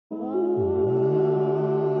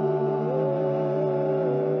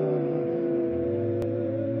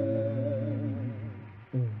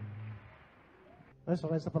Let's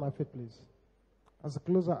rise up on our feet, please. As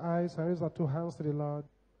we close our eyes and raise our two hands to the Lord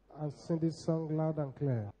and sing this song loud and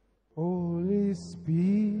clear. Holy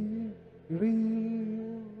Spirit,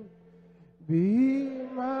 be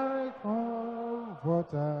my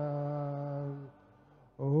comforter.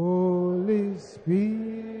 Holy Spirit,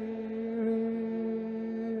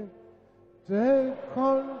 take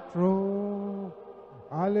control.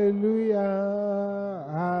 Hallelujah.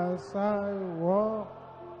 As I walk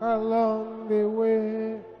along the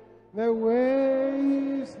way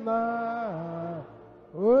is now.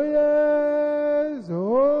 Oh yes,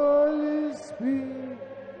 Holy Spirit,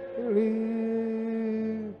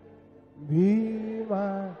 be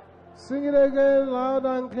my. Sing it again loud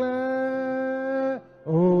and clear.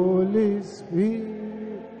 Holy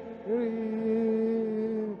Spirit,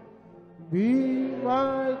 be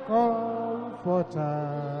my comforter.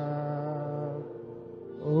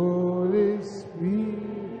 Holy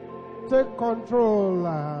Spirit, take control.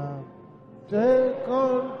 Take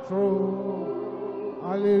control.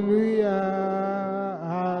 Hallelujah.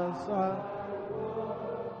 As I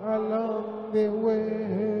along the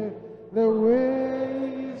way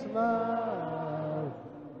is now.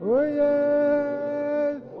 Oh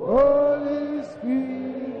yes, Holy Spirit,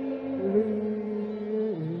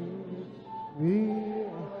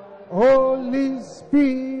 Holy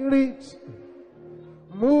Spirit,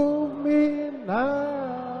 move me now.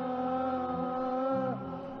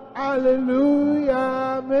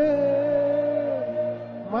 Hallelujah, make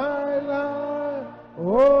my life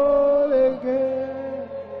whole again.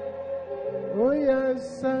 Oh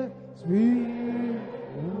yes, Spirit,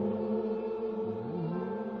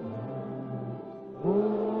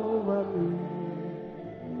 over me.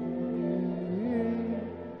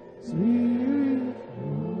 Spirit,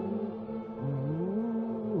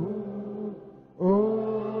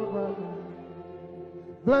 over me.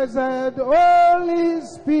 Blessed Holy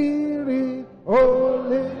Spirit,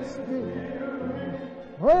 Holy Spirit,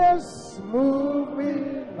 oh yes, move me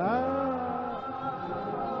now.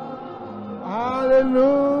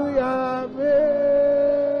 Hallelujah,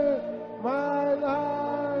 make my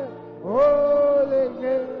life whole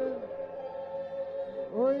again.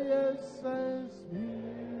 Oh yes, sense me.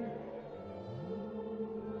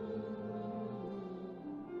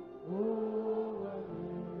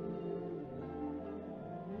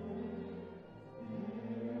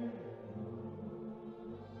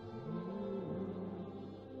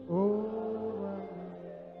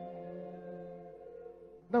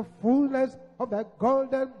 The fullness of the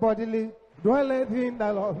golden bodily dwelleth in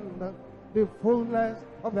the Lord. The fullness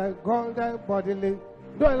of the golden bodily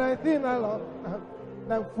dwelleth in the Lord.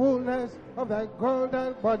 The fullness of the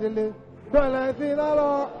golden bodily dwelleth in the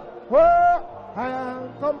Lord. Oh, I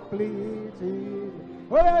am complete.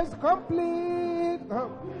 Oh, yes, complete. Oh,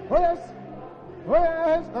 yes. Oh,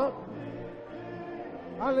 yes.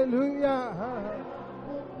 Hallelujah.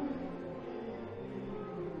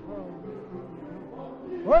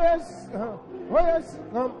 Oh yes,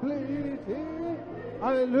 complete.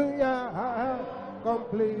 Hallelujah,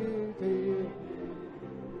 complete.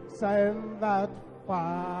 Send that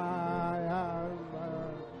fire,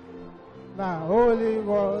 the Holy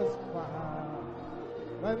Ghost fire.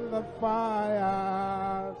 Send the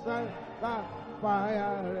fire, send that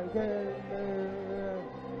fire again.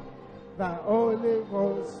 The Holy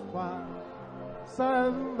Ghost fire.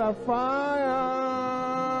 Send the fire.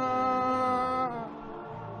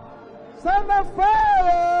 Send the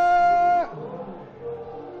fire.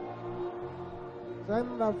 Send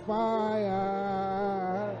the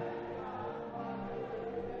fire.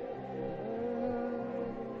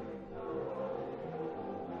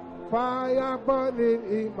 Fire burning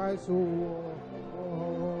in my soul.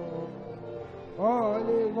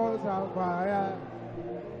 Holy Ghost on fire.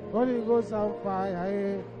 Holy Ghost on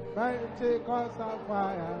fire. Pentecost on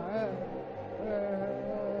fire.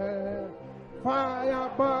 Fire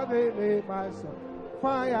burning in my soul.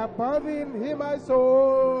 Fire burning in my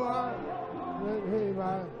soul.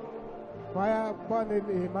 Fire burning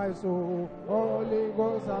in my soul. Holy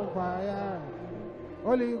Ghost on fire.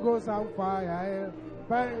 Holy Ghost on fire.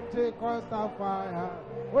 Pentecost on fire.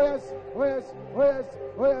 Oh yes, oh yes, oh yes,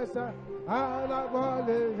 oh yes. And I'm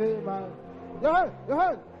holy in my. You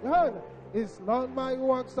heard. It's not my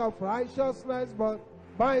works of righteousness, but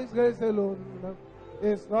by His grace alone.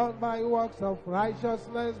 It's not my works of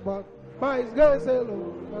righteousness, but by His grace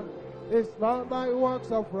alone. It's not my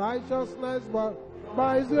works of righteousness, but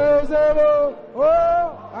by His grace alone.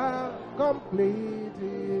 Oh, I am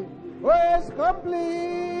complete. Oh, it's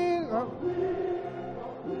complete.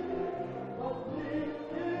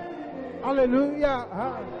 Hallelujah.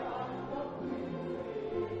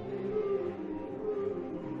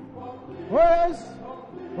 Oh yes.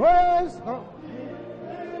 Oh yes. Oh.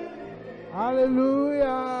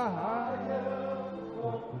 Hallelujah.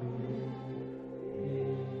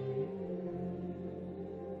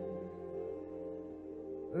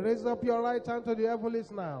 Raise up your right hand to the heavens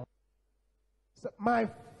now. Say, my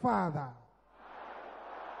Father,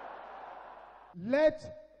 let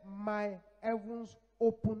my heavens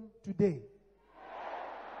open today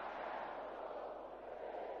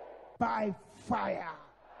by fire.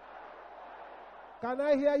 Can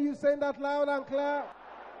I hear you saying that loud and clear?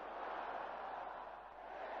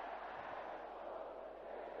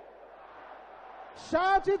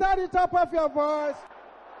 Shout it at the top of your voice.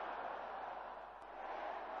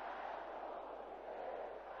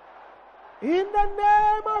 In the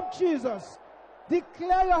name of Jesus,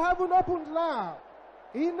 declare your heaven opened now.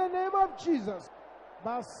 In the name of Jesus.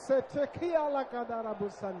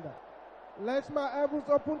 Let my heavens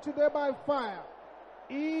open today by fire.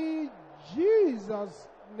 In Jesus'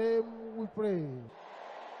 name we pray.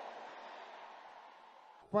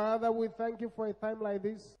 Father, we thank you for a time like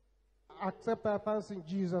this. Accept our thanks in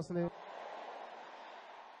Jesus' name.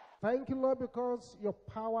 Thank you, Lord, because your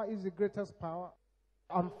power is the greatest power.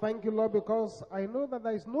 And thank you, Lord, because I know that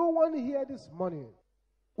there is no one here this morning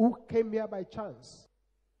who came here by chance.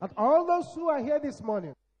 And all those who are here this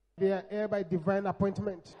morning, they are here by divine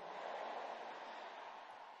appointment.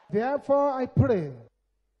 Therefore, I pray,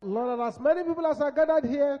 Lord, that as many people as are gathered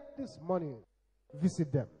here this morning,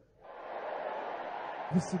 visit them.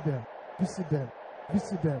 Visit them. Visit them.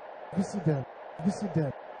 Visit them. Visit them. Visit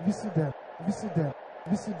them. Visit them. Visit them.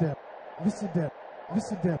 Visit them. Visit them.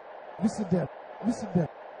 Visit them. Visit them. Visit them,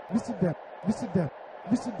 visit them, visit them,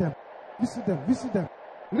 visit them, visit them, visit them.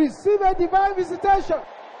 Receive a divine visitation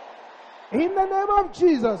in the name of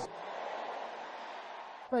Jesus.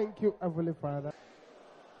 Thank you, Heavenly Father.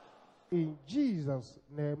 In Jesus'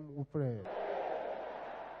 name we pray.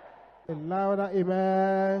 A louder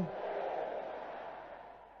amen.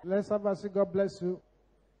 Let's have a say, God bless you.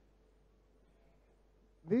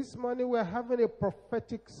 This morning we're having a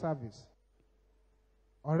prophetic service.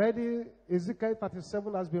 Already, Ezekiel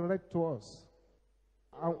 37 has been read to us.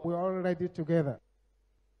 And we're all ready together.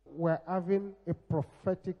 We're having a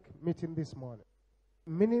prophetic meeting this morning.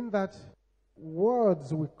 Meaning that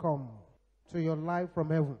words will come to your life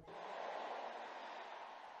from heaven.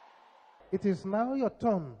 It is now your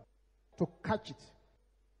turn to catch it,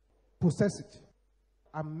 possess it,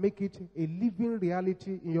 and make it a living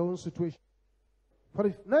reality in your own situation. For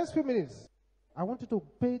the next few minutes, I want you to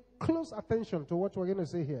pay close attention to what we're going to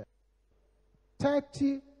say here.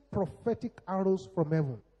 30 prophetic arrows from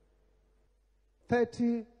heaven.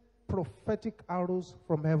 30 prophetic arrows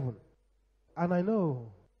from heaven. And I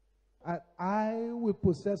know I will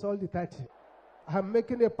possess all the 30. I'm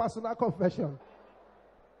making a personal confession.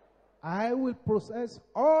 I will possess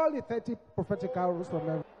all the 30 prophetic arrows from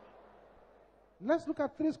heaven. Let's look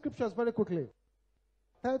at 3 scriptures very quickly.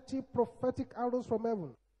 30 prophetic arrows from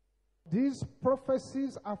heaven. These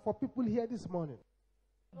prophecies are for people here this morning.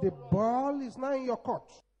 The ball is now in your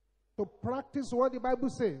court to practice what the Bible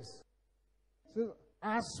says. It says,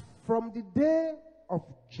 as from the day of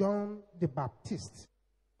John the Baptist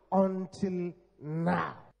until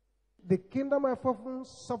now, the kingdom of heaven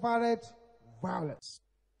suffered violence,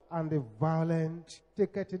 and the violent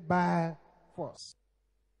take it by force.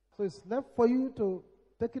 So it's left for you to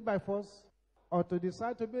take it by force or to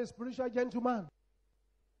decide to be a spiritual gentleman.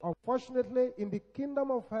 Unfortunately, in the kingdom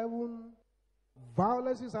of heaven,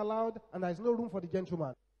 violence is allowed and there is no room for the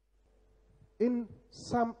gentleman. In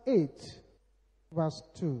Psalm 8, verse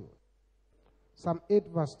 2. Psalm 8,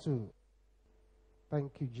 verse 2.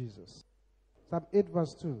 Thank you, Jesus. Psalm 8,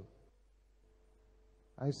 verse 2.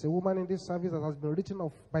 I say, woman in this service that has been written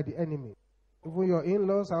off by the enemy. Even your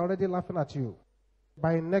in-laws are already laughing at you.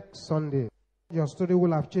 By next Sunday, your story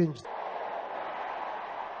will have changed.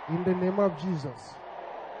 In the name of Jesus.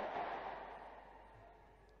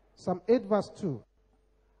 Psalm 8 verse 2.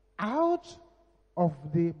 Out of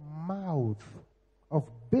the mouth of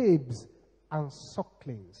babes and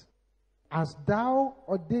sucklings, as thou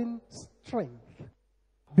ordained strength,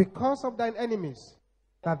 because of thine enemies,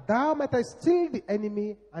 that thou mightest steal the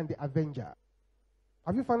enemy and the avenger.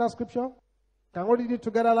 Have you found that scripture? Can we read it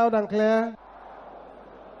together loud and clear?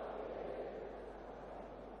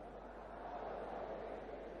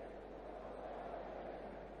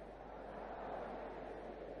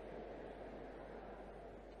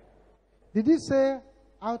 Did he say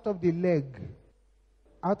out of the leg,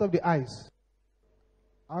 out of the eyes,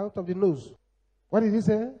 out of the nose? What did he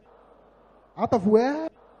say? Out of where?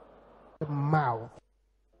 The mouth.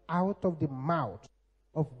 Out of the mouth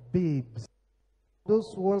of babes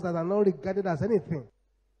those ones that are not regarded as anything,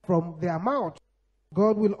 from their mouth,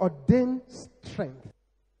 God will ordain strength.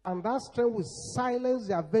 And that strength will silence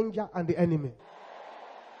the avenger and the enemy.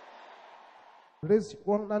 Raise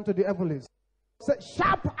one hand to the heavens. Say,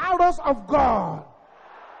 sharp arrows of God.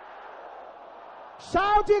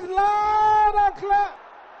 Shout it loud and clear.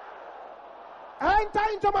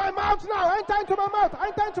 Enter into my mouth now. Enter into my mouth.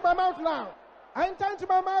 Enter into my mouth now. Enter into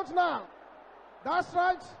my mouth now. That's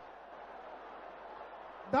right.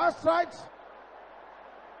 That's right.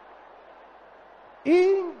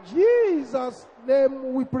 In Jesus'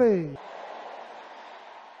 name we pray.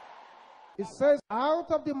 It says,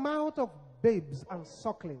 out of the mouth of babes and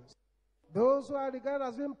sucklings, those who are regarded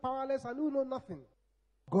as being powerless and who know nothing,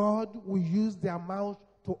 God will use their mouth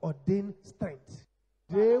to ordain strength.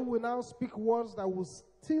 They will now speak words that will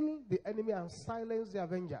still the enemy and silence the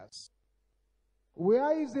avengers.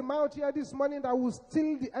 Where is the mouth here this morning that will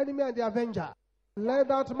still the enemy and the avenger? Let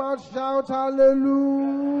that mouth shout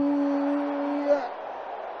hallelujah.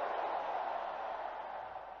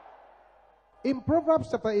 In Proverbs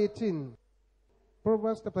chapter 18,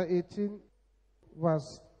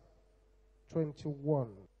 verse 21.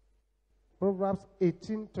 Proverbs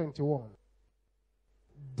 18:21.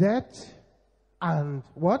 Death and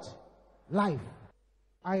what? Life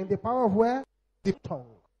are in the power of where? The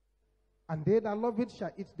tongue. And they that love it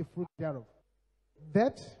shall eat the fruit thereof.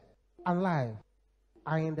 Death and life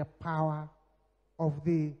are in the power of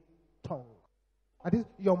the tongue. That is,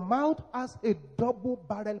 your mouth has a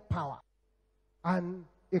double-barrel power. And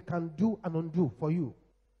it can do and undo for you.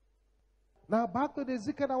 Now back to the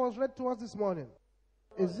Ezekiel that was read to us this morning.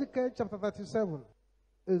 Ezekiel chapter 37.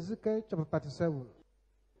 Ezekiel chapter 37.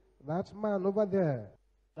 That man over there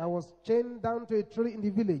that was chained down to a tree in the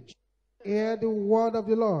village. Hear the word of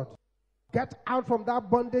the Lord. Get out from that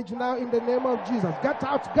bondage now in the name of Jesus. Get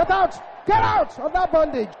out, get out, get out of that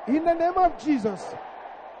bondage in the name of Jesus.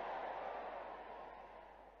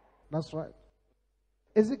 That's right.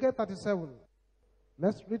 Ezekiel 37.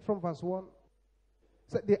 Let's read from verse 1.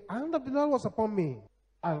 Said, the hand of the Lord was upon me,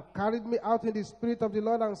 and carried me out in the spirit of the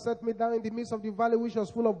Lord, and set me down in the midst of the valley which was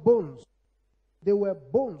full of bones. They were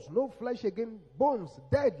bones, no flesh again, bones,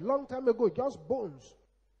 dead long time ago, just bones.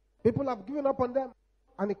 People have given up on them.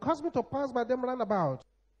 And it caused me to pass by them round about.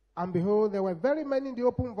 And behold, there were very many in the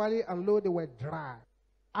open valley, and lo, they were dry.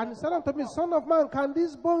 And he said unto me, Son of man, can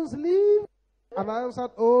these bones live? And I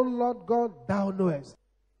answered, O Lord God, thou knowest.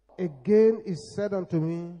 Again he said unto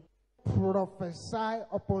me, prophesy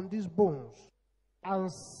upon these bones,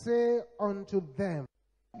 and say unto them,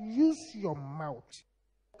 use your mouth,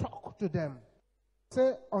 talk to them,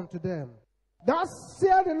 say unto them, thus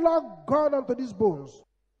saith the Lord God unto these bones,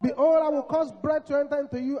 behold, I will cause breath to enter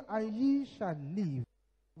into you, and ye shall live.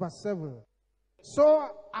 Verse 7.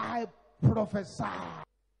 So I prophesy.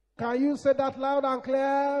 Can you say that loud and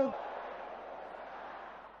clear?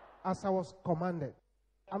 As I was commanded.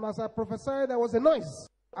 And as I prophesied, there was a noise,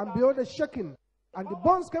 and behold, a shaking, and the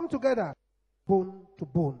bones came together, bone to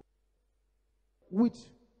bone. With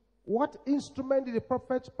what instrument did the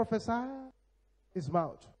prophet prophesy? His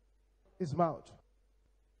mouth. His mouth.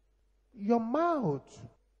 Your mouth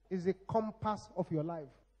is the compass of your life.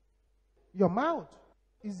 Your mouth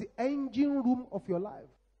is the engine room of your life.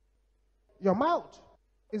 Your mouth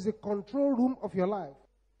is the control room of your life.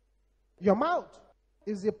 Your mouth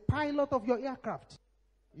is the pilot of your aircraft.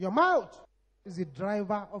 Your mouth is the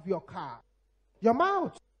driver of your car. Your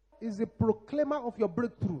mouth is the proclaimer of your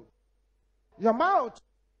breakthrough. Your mouth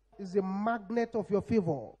is the magnet of your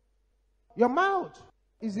favor. Your mouth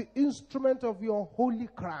is the instrument of your holy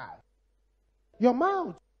cry. Your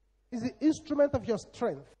mouth is the instrument of your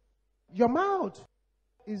strength. Your mouth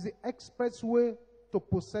is the expressway to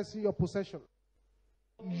possessing your possession.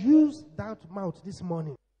 Use that mouth this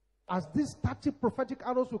morning as these 30 prophetic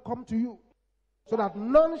arrows will come to you, so that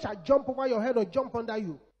none shall jump over your head or jump under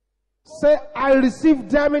you. Say, I receive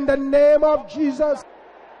them in the name of Jesus.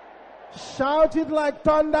 Shout it like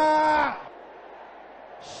thunder.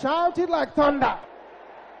 Shout it like thunder.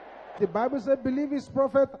 The Bible says, believe his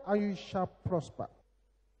prophet and you shall prosper.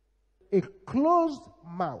 A closed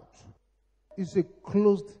mouth is a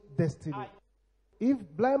closed destiny. If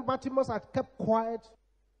blind Bartimaeus had kept quiet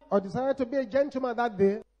or decided to be a gentleman that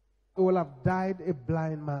day, he would have died a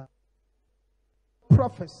blind man.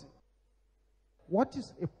 Prophecy. What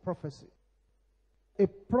is a prophecy? A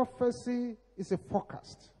prophecy is a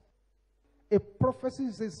forecast. A prophecy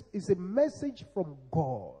is a message from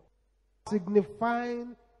God,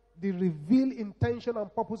 signifying the revealed intention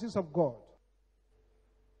and purposes of God.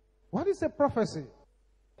 What is a prophecy?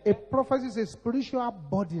 A prophecy is a spiritual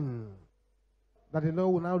burden that the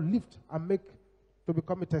Lord will now lift and make to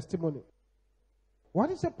become a testimony.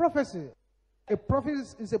 What is a prophecy? A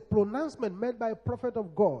prophecy is a pronouncement made by a prophet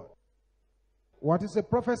of God. What is a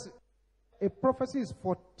prophecy? A prophecy is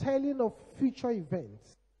foretelling of future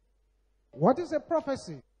events. What is a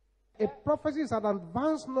prophecy? A prophecy is an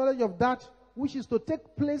advanced knowledge of that which is to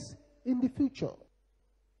take place in the future.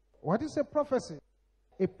 What is a prophecy?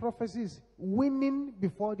 A prophecy is winning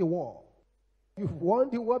before the war. You've won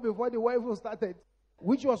the war before the war even started,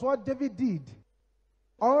 which was what David did.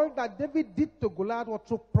 All that David did to Goliath was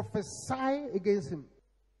to prophesy against him.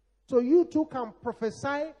 So you too can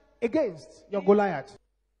prophesy against your Goliath.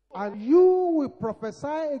 And you will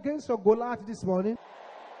prophesy against your Goliath this morning,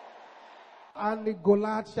 and the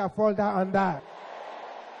Goliath shall fall down and die.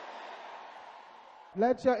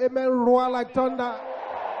 Let your amen roar like thunder.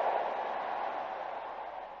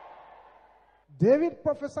 David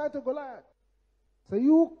prophesied to Goliath. So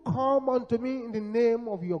you come unto me in the name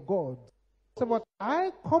of your God. So but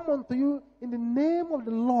I come unto you in the name of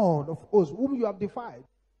the Lord of hosts, whom you have defied.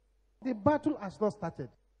 The battle has not started.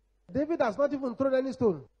 David has not even thrown any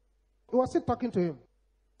stone. He was still talking to him.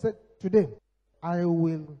 He said, today, I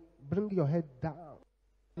will bring your head down,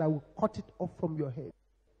 and I will cut it off from your head.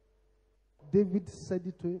 David said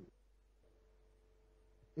it to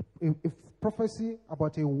him. A prophecy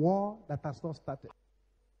about a war that has not started.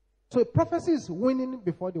 So a prophecy is winning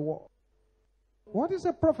before the war. What is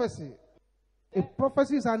a prophecy? A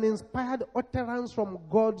prophecy is an inspired utterance from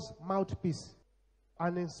God's mouthpiece.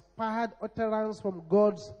 An inspired utterance from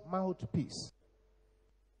God's mouthpiece.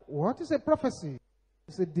 What is a prophecy?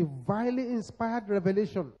 It's a divinely inspired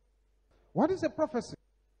revelation. What is a prophecy?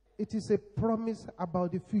 It is a promise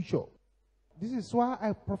about the future. This is why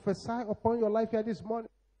I prophesy upon your life here this morning,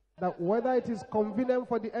 that whether it is convenient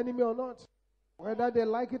for the enemy or not, whether they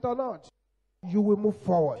like it or not, you will move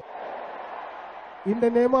forward. In the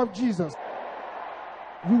name of Jesus.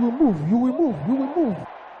 You will move, you will move, you will move,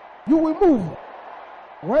 you will move.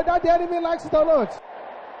 Whether the enemy likes it or not,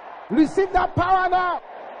 receive that power now.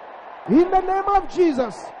 In the name of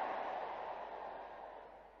Jesus.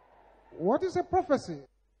 What is a prophecy?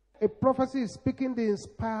 A prophecy is speaking the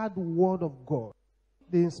inspired word of God.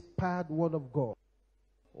 The inspired word of God.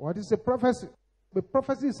 What is a prophecy? A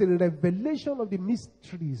prophecy is a revelation of the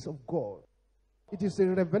mysteries of God. It is a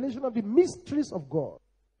revelation of the mysteries of God.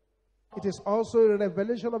 It is also a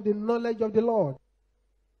revelation of the knowledge of the Lord.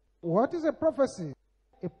 What is a prophecy?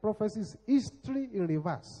 A prophecy is history in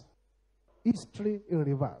reverse. History in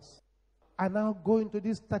reverse. I now go into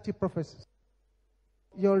these 30 prophecies.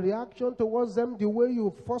 Your reaction towards them, the way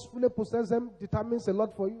you forcefully possess them, determines a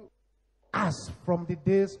lot for you. As from the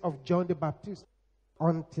days of John the Baptist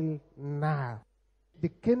until now, the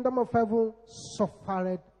kingdom of heaven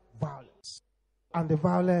suffered violence, and the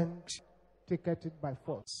violent take it by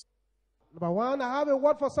force. Number one, I have a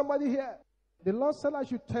word for somebody here. The Lord said I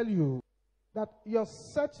should tell you that your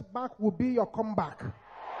setback will be your comeback.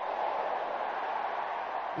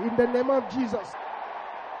 In the name of Jesus.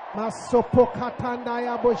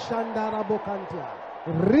 Masopokatanda boshanda rabokantia.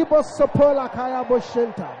 Ribosopola kaya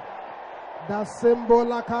boshenta. Da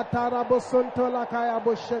sembola katara bosonto la kaya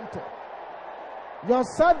boshente. Your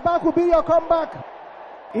setback will be your comeback.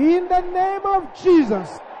 In the name of Jesus.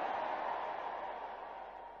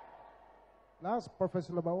 That's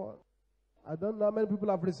prophecy number one. I don't know how many people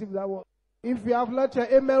have received that one. If you have, let your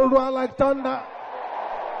amen roar like thunder.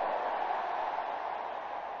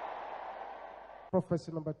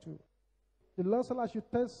 Prophecy number two. The Lord said I should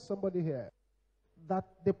tell somebody here that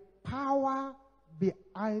the power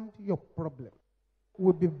behind your problem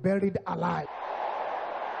will be buried alive.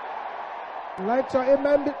 Let your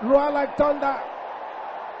amen roar like thunder.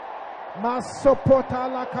 Masopota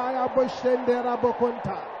lakaya boshende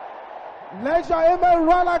rabokonta. Let your amen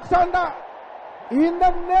roar like thunder. In the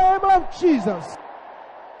name of Jesus.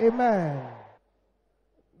 Amen.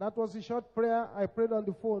 That was a short prayer I prayed on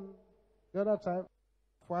the phone the other time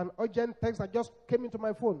for an urgent text that just came into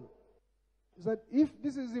my phone. He said, if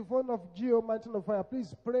this is the phone of Geo Mountain of Fire,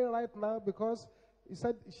 please pray right now, because he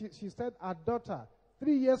said she said her daughter,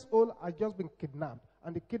 3 years old, has just been kidnapped,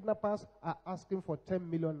 and the kidnappers are asking for 10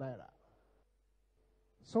 million naira.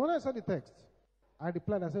 So when I saw the text, I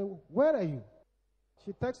replied, I said, where are you?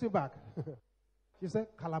 She texted me back. She said,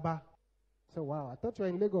 Calabar. I said, wow, I thought you were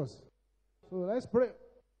in Lagos. So let's pray.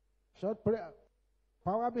 Short prayer.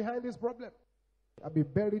 Power behind this problem. I'll be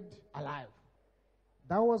buried alive.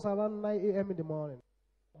 That was around 9 a.m. in the morning.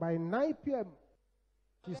 By 9 p.m.,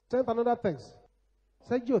 she sent another text.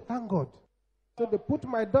 Said, Joe, thank God. So they put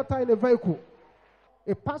my daughter in a vehicle,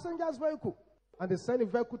 a passenger's vehicle, and they sent a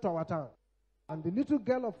vehicle to our town. And the little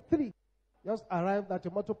girl of 3 just arrived at a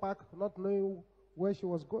motor park, not knowing where she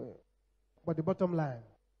was going. But the bottom line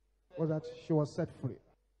was that she was set free.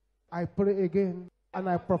 I pray again and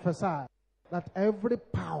I prophesy that every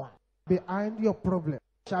power behind your problem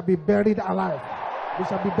shall be buried alive. They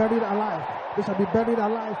shall be buried alive. They shall be buried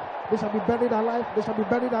alive. They shall be buried alive. They shall be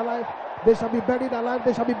buried alive. They shall be buried alive.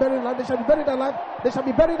 They shall be buried alive. They shall be buried alive. They shall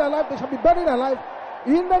be buried alive. They shall be buried alive.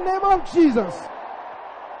 In the name of Jesus.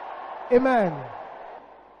 Amen.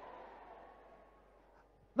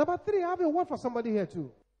 Number 3, I have a word for somebody here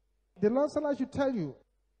too. The Lord said I should tell you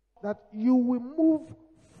that you will move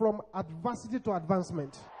from adversity to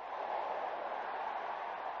advancement.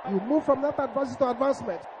 You move from that adversity to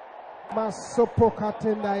advancement.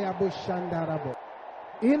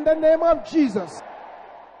 In the name of Jesus.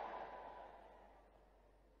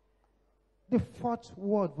 The 4th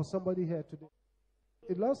word for somebody here today.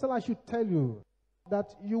 The Lord said I should tell you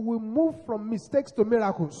that you will move from mistakes to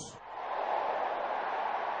miracles.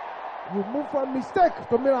 You move from mistake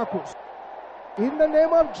to miracles. In the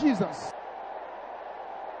name of Jesus.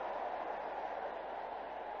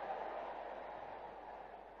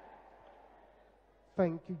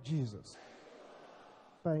 Thank you, Jesus.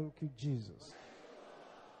 Thank you, Jesus.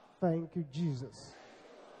 Thank you, Jesus.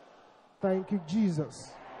 Thank you,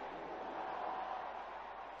 Jesus.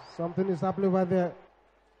 Something is happening over there.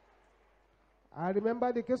 I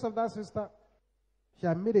remember the case of that sister. She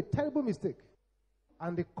had made a terrible mistake.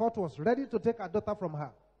 And the court was ready to take her daughter from her.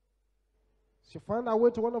 She found her way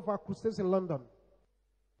to one of our crusades in London.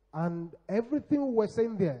 And everything we were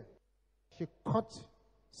saying there, she caught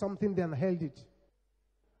something there and held it.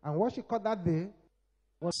 And what she caught that day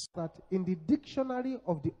was that in the dictionary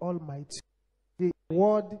of the Almighty, the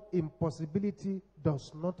word impossibility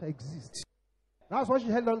does not exist. That's what she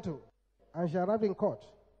held on to. And she arrived in court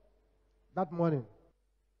that morning.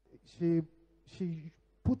 She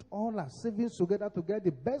put all her savings together to get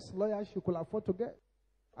the best lawyer she could afford to get.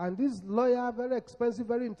 And this lawyer, very expensive,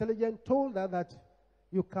 very intelligent, told her that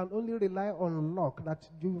you can only rely on luck, that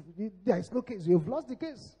there is no case. You've lost the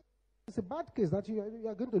case. It's a bad case that you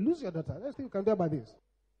are going to lose your daughter. Let's see what you can do about this.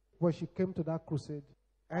 When she came to that crusade,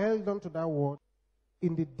 held on to that word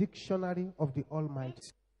in the dictionary of the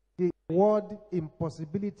Almighty. The word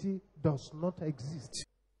impossibility does not exist.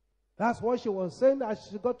 That's what she was saying as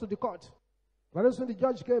she got to the court. Very soon the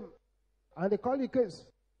judge came and they called the case.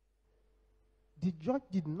 The judge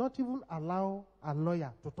did not even allow a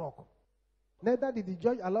lawyer to talk. Neither did the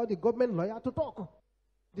judge allow the government lawyer to talk.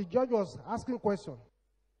 The judge was asking questions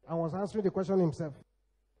and was answering the question himself.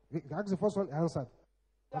 He asked the first one, he answered.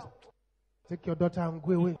 Take your daughter and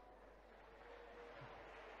go away.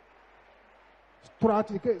 Throw out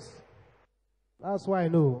the case. That's why I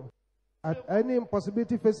know at any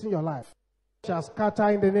impossibility facing your life shall scatter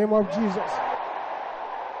in the name of Jesus.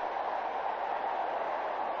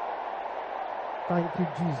 Thank you,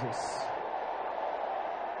 Jesus.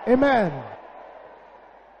 Amen.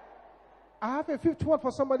 I have a 5th word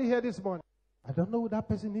for somebody here this morning. I don't know who that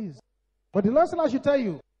person is. But the Lord said I should tell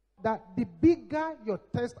you that the bigger your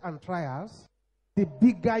tests and trials, the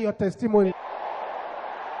bigger your testimony.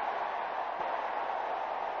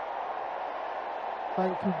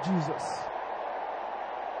 Thank you, Jesus.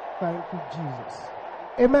 Thank you, Jesus.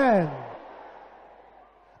 Amen.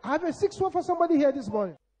 I have a 6th word for somebody here this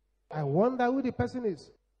morning. I wonder who the person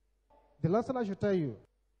is. The Lord said I should tell you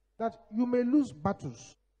that you may lose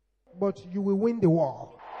battles, but you will win the war.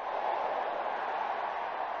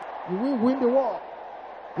 You will win the war.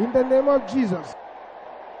 In the name of Jesus.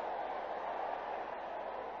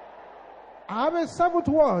 I have a 7th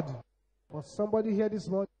word for somebody here this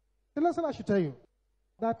morning. The Lord said I should tell you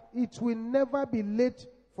that it will never be late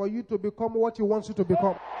for you to become what He wants you to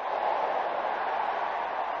become.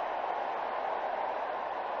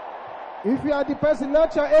 If you are the person,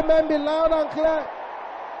 let your amen be loud and clear.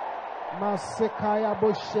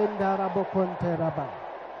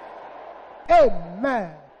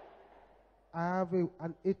 Amen. I have an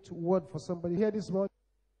 8th word for somebody here this morning.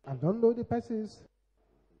 I don't know the persons.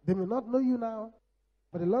 They may not know you now.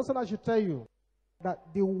 But the Lord said I should tell you that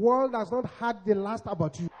the world has not heard the last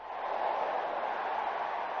about you.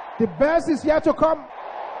 The best is yet to come.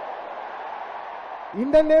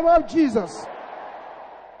 In the name of Jesus.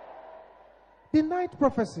 The 9th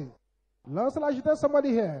prophecy. The Lord said I should tell somebody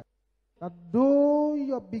here that though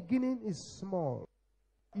your beginning is small,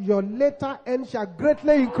 your later end shall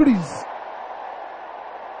greatly increase.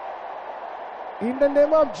 In the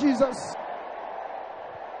name of Jesus.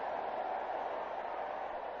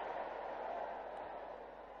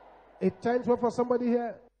 A 10th word for somebody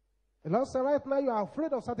here. The Lord said right now you are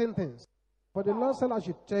afraid of certain things. But the Lord said I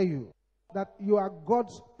should tell you that you are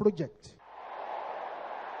God's project.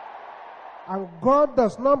 And God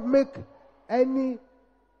does not make anyone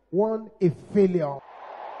a failure.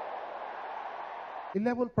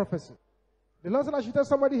 11th prophecy. The Lord said I should tell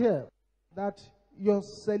somebody here that your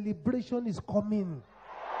celebration is coming.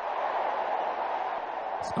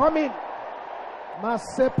 It's coming.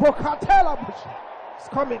 It's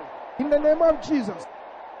coming. In the name of Jesus.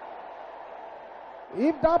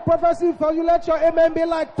 If that prophecy for you, let your amen be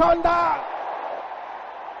like thunder.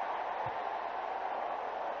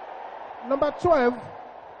 Number 12.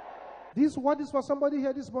 This word is for somebody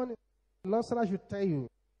here this morning. The Lord said I should tell you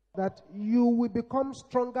that you will become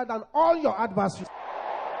stronger than all your adversaries.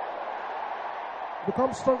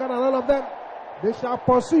 Become stronger than all of them. They shall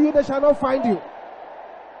pursue you, they shall not find you.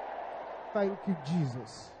 Thank you,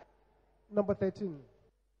 Jesus. Number 13.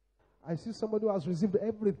 I see somebody who has received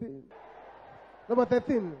everything. Number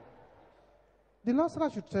 13. The Lord said I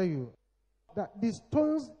should tell you that the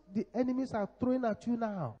stones the enemies are throwing at you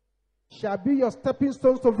now shall be your stepping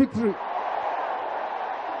stones to victory.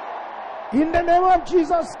 In the name of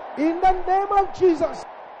Jesus. In the name of Jesus.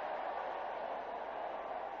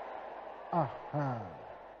 Aha.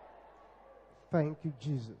 Thank you,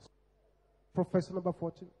 Jesus. Prophecy number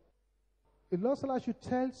 14. The Lord said I should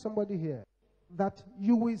tell somebody here that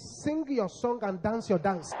you will sing your song and dance your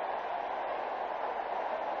dance.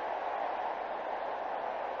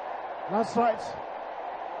 That's right.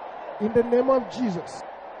 In the name of Jesus.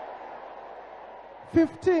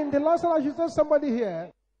 15. The Lord said I should tell somebody here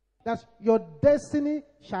that your destiny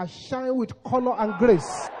shall shine with color and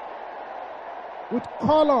grace. With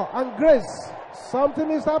color and grace.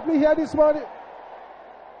 Something is happening here this morning.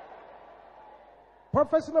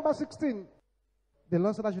 Prophecy number 16. The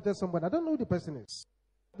Lord said I should tell somebody. I don't know who the person is.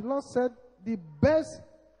 The Lord said the best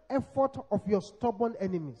effort of your stubborn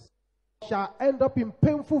enemies shall end up in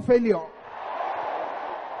painful failure.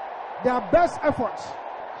 Their best effort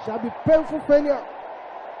shall be painful failure.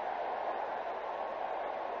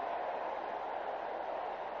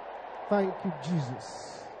 Thank you,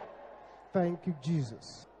 Jesus. Thank you,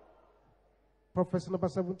 Jesus. Prophecy number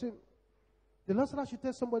 17. The Lord said I should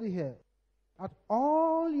tell somebody here that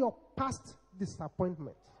all your past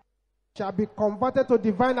disappointment shall be converted to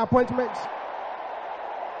divine appointment.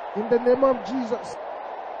 In the name of Jesus.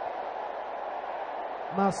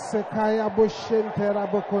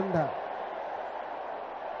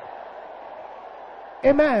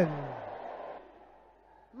 Amen.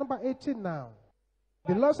 Number 18 now.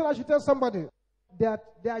 The Lord said I should tell somebody that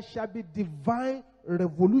there shall be divine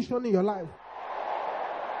revolution in your life.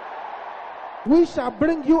 We shall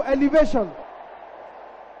bring you elevation.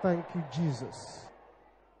 Thank you, Jesus.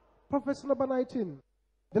 Prophecy number 19.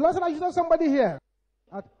 The Lord said I should tell somebody here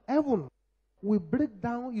that heaven will break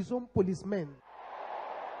down his own policemen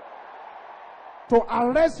to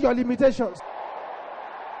arrest your limitations.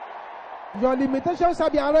 Your limitations shall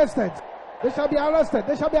be arrested. They shall be arrested.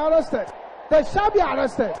 They shall be arrested. They shall be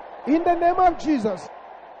arrested. In the name of Jesus.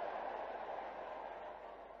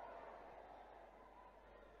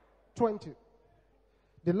 20.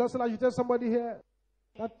 The Lord said I should tell somebody here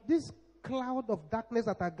that this cloud of darkness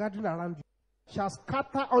that are gathering around you shall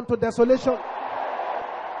scatter unto desolation.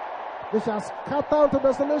 They shall scatter unto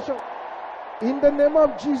desolation. In the name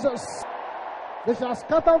of Jesus. They shall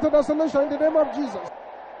scatter unto desolation in the name of Jesus.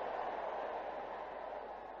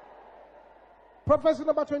 Prophecy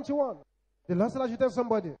number 21. The Lord said I should tell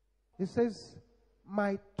somebody. He says,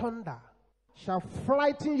 my thunder shall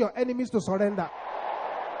frighten your enemies to surrender.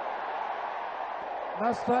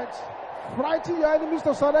 That's right. Frighten your enemies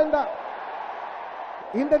to surrender.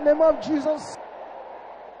 In the name of Jesus.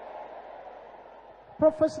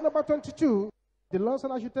 Prophecy number 22. The Lord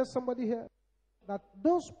said I should tell somebody here that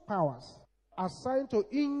those powers assigned to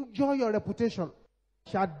injure your reputation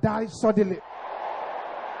shall die suddenly.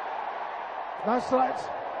 That's right.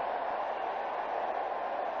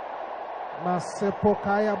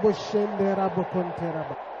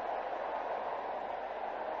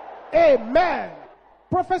 Amen.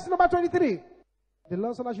 Prophecy number 23. The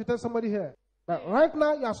Lord said I should tell somebody here that right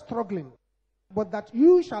now you are struggling, but that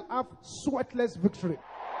you shall have sweatless victory.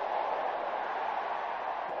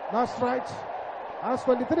 That's right. That's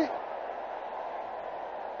 23.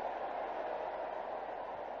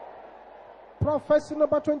 Prophecy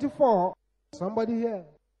number 24. Somebody here.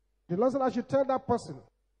 The Lord said I should tell that person.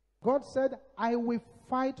 God said, I will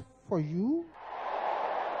fight for you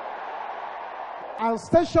and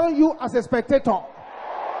station you as a spectator.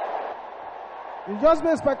 You just be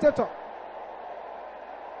a spectator.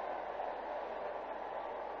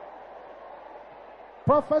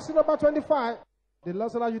 Prophecy number 25. The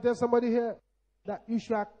Lord said I should tell somebody here that you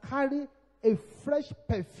shall carry a fresh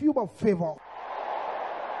perfume of favor.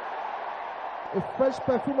 A fresh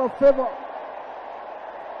perfume of favor.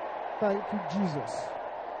 Thank you, Jesus.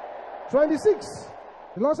 26.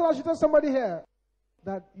 The Lord said I should tell somebody here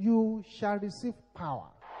that you shall receive power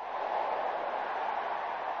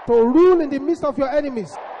to rule in the midst of your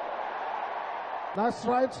enemies. That's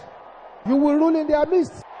right. You will rule in their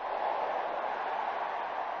midst,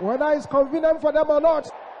 whether it's convenient for them or not.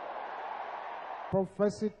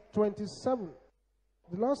 Prophecy 27.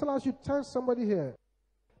 The Lord said I should tell somebody here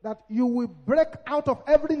that you will break out of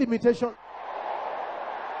every limitation.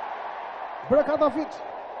 Break out of it.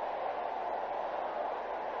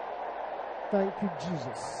 Thank you,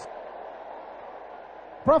 Jesus.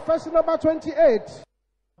 Prophecy number 28.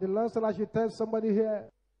 The Lord said I should tell somebody here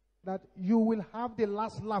that you will have the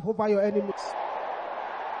last laugh over your enemies.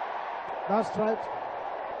 That's right.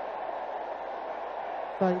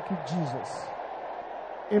 Thank you, Jesus.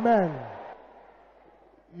 Amen.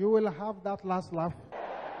 You will have that last laugh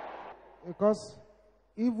because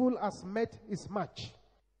evil has met its match.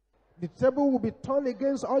 The table will be turned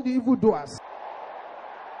against all the evildoers.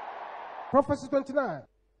 Prophecy 29.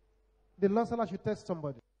 The Lord said I should test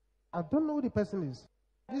somebody. I don't know who the person is.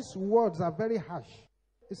 These words are very harsh.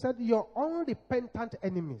 He said, your unrepentant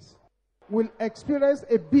enemies will experience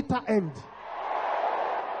a bitter end.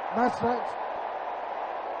 That's right.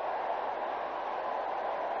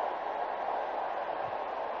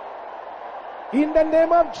 In the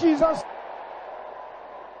name of Jesus.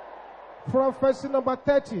 Prophecy number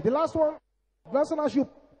 30. The last one. Last one, I should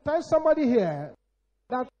tell somebody here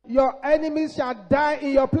that your enemies shall die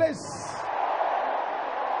in your place.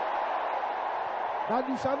 That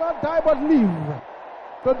you shall not die but live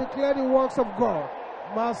to declare the works of God.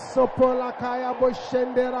 Masopola kaya bo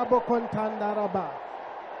shendera bo kontandaraba.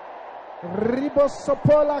 Ribo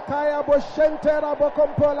sopola kaya bo shentera bo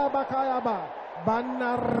kompola bakayaba.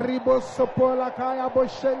 Banna ribo sopola kaya bo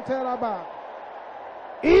shentera ba.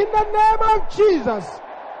 In the name of Jesus.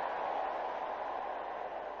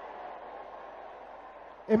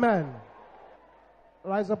 Amen.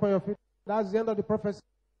 Rise up on your feet. That's the end of the prophecy.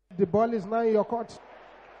 The ball is now in your court.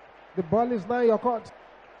 The ball is now in your court.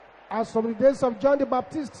 As from the days of John the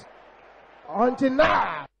Baptist until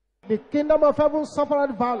now, the kingdom of heaven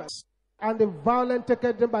suffered violence, and the violent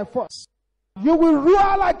take them by force. You will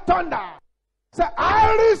roar like thunder. Say,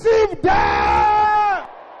 I receive them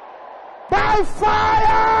by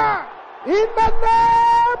fire in the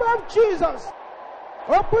name of Jesus.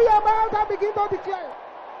 Open your mouth and begin to declare.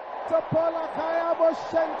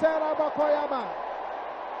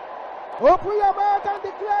 Open your mouth and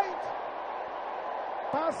declare it.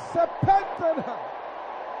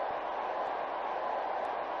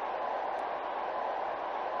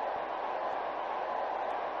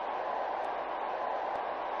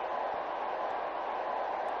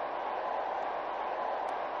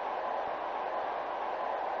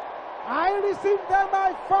 I receive them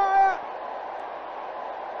by fire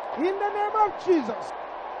in the name of Jesus.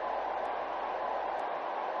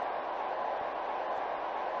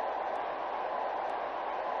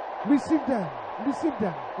 Receive them, receive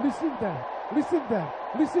them, receive them, receive them,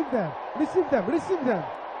 receive them, receive them, receive them,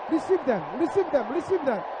 receive them, receive them, receive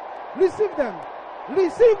them, receive them,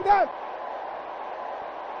 receive them.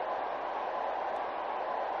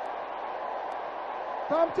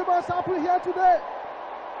 Something must happen here today.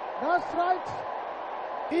 That's right.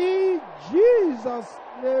 In Jesus'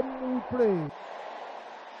 name we pray.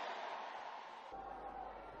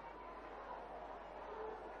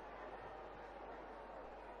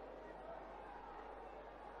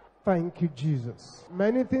 Thank you, Jesus.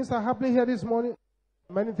 Many things are happening here this morning.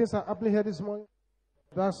 Many things are happening here this morning.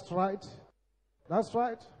 That's right. That's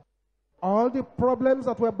right. All the problems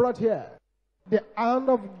that were brought here, the hand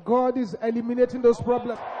of God is eliminating those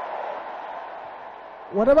problems.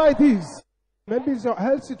 Whatever it is, maybe it's your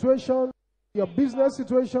health situation, your business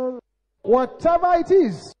situation, whatever it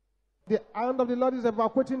is, the hand of the Lord is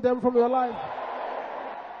evacuating them from your life.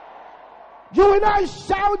 You will not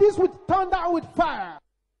shout this with thunder and with fire.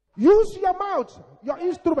 Use your mouth, your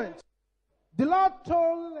instrument. The Lord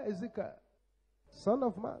told Ezekiel, Son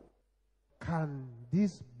of man, can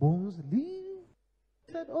these bones live?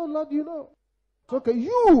 He said, oh Lord, you know. It's okay,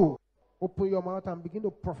 you open your mouth and begin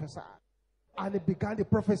to prophesy. And he began the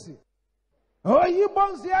prophecy. Oh, you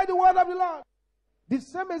bones, hear the word of the Lord. The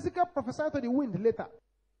same Ezekiel prophesied to the wind later.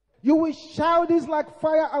 You will shout this like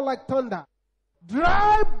fire and like thunder.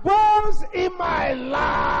 Dry bones in my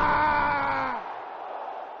life.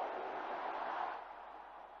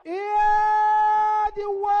 Hear the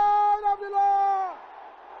word of the Lord.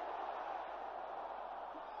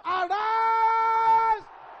 Arise.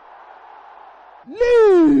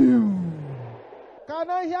 Live. Can Can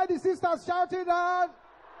I hear the sisters shouting out?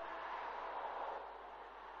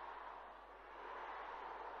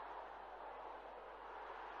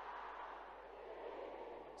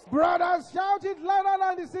 Brothers, shout it louder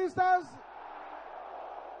than the sisters.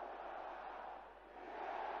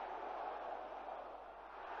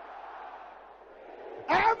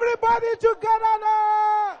 Everybody together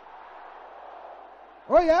now.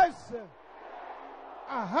 Oh yes.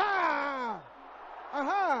 Aha.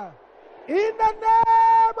 Aha. In the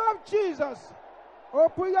name of Jesus.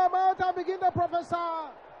 Open your mouth and begin to prophesy.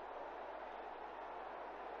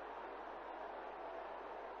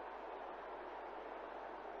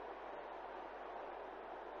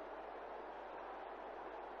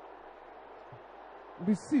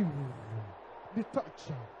 Receive the touch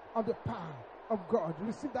of the power of God.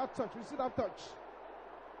 Receive that touch. Receive that touch.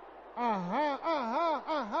 Aha, aha,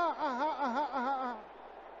 aha, aha, aha, aha.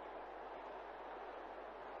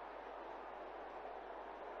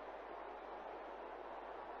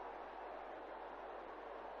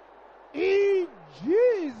 In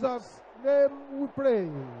Jesus' name we pray.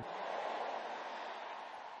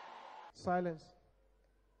 Silence.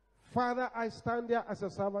 Father, I stand here as a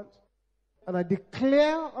servant. And I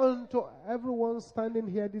declare unto everyone standing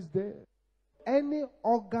here this day, any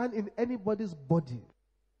organ in anybody's body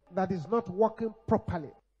that is not working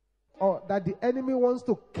properly, or that the enemy wants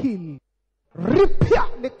to kill, repair.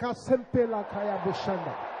 Let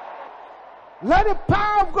the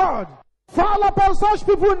power of God fall upon such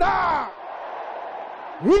people now.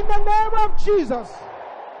 In the name of Jesus.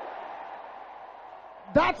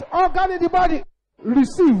 That organ in the body,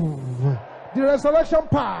 receive the resurrection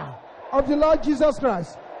power of the Lord Jesus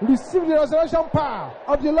Christ. Receive the resurrection power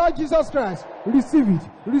of the Lord Jesus Christ. Receive it.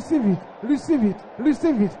 Receive it. Receive it.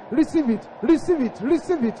 Receive it. Receive it. Receive it.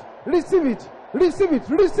 Receive it. Receive it. Receive it.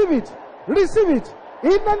 Receive it. Receive it.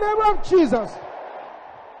 In the name of Jesus.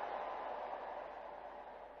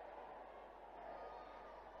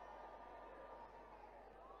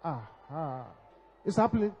 Aha. It's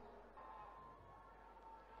happening.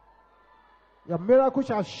 Your miracle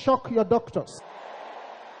shall shock your doctors.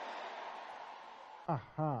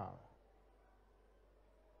 Aha.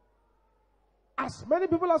 As many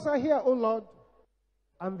people as are here, oh Lord,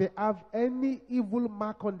 and they have any evil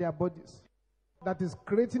mark on their bodies that is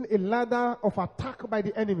creating a ladder of attack by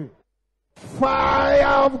the enemy, fire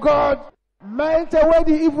of God, melt away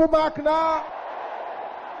the evil mark now.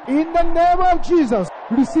 In the name of Jesus,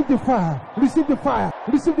 receive the fire, receive the fire,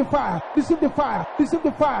 receive the fire, receive the fire, receive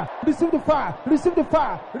the fire, receive the fire, receive the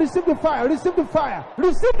fire, receive the fire, receive the fire,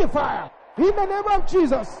 receive the fire. In the name of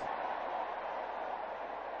Jesus.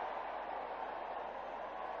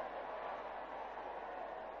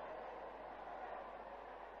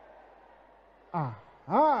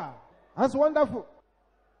 Aha. That's wonderful.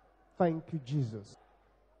 Thank you, Jesus.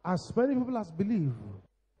 As many people as believe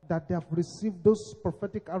that they have received those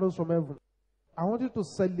prophetic arrows from heaven, I want you to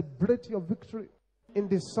celebrate your victory. In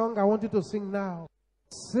the song I want you to sing now,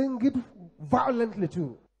 sing it violently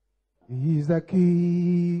too. He is the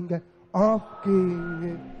King of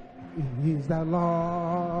kings, He is the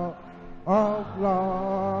Lord of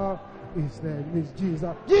lords. His name is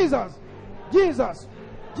Jesus. Jesus, Jesus,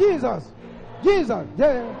 Jesus, Jesus.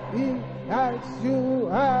 Yeah, He as you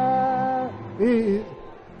are. He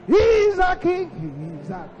is a King. He is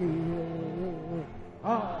a King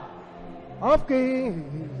of kings.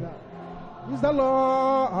 He's the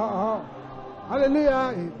Lord.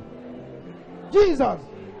 Hallelujah. Jesus,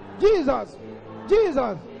 Jesus,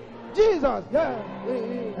 Jesus. Jesus, yeah,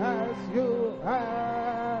 He has you.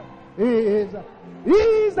 He is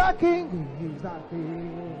the King. He's the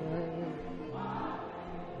King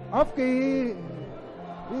of kings.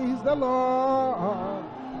 He's the Lord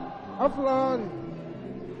of lords.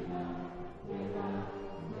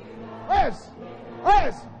 Yes,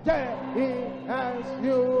 yes, yeah, He has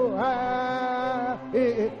you.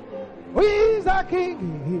 He's the King.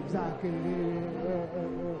 He's the King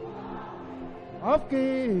of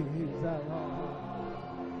kings,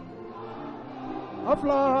 of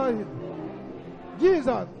lords.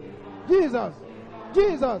 Jesus, Jesus,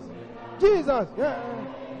 Jesus, Jesus, yeah.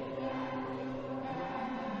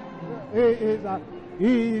 He is the King. He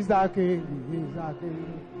is the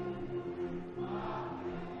King.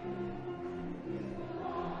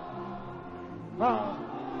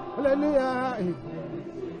 Hallelujah.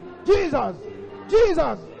 Jesus,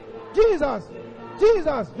 Jesus, Jesus,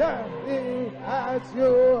 Jesus, yeah, He has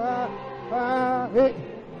you.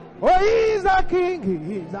 Oh, He's a King.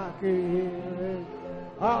 He's a King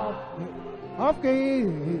of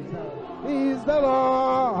kings. He's the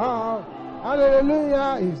Lord.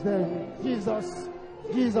 Hallelujah. He's the Jesus,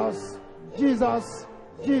 Jesus, Jesus,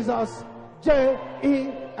 Jesus, Jesus is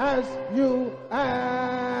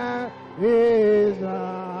the King.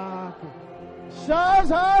 Shout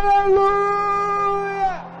hallelujah!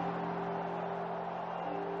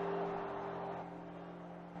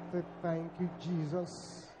 Say, thank you,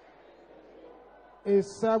 Jesus. A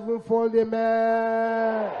sevenfold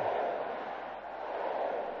amen.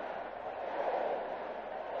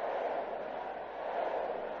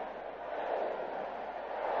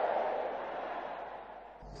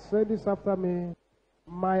 Say this after me.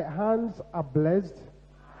 My hands are blessed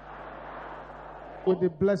with the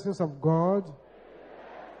blessings of God.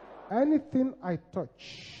 Anything I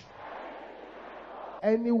touch,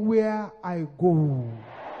 anywhere I go,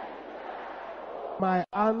 my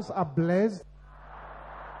hands are blessed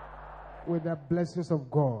with the blessings of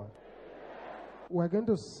God. We're going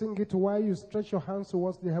to sing it while you stretch your hands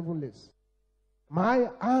towards the heavenlies. My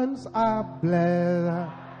hands are blessed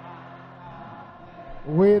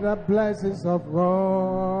with the blessings of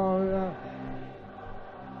God.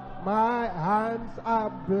 My hands are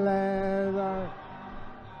blessed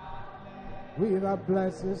with the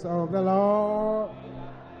blessings of the Lord.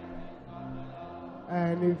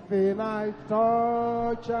 Anything I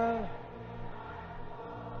touch,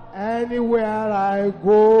 anywhere I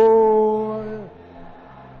go,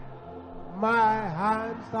 my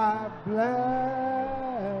hands are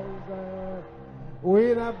blessed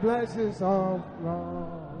with the blessings of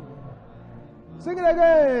God. Sing it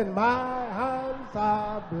again. My hands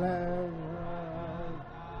are blessed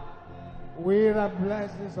with the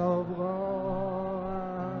blessings of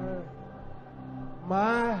God.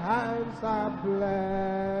 My hands are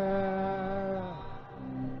blessed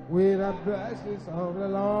with the blessings of the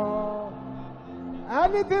Lord.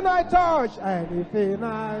 Anything I touch, anywhere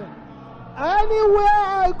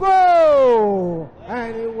I go,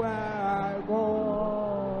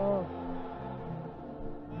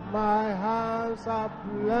 my hands are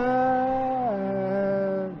blessed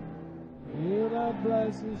with the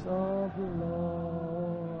blessings of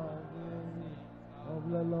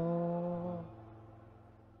the Lord.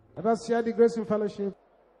 Let us share the grace in fellowship.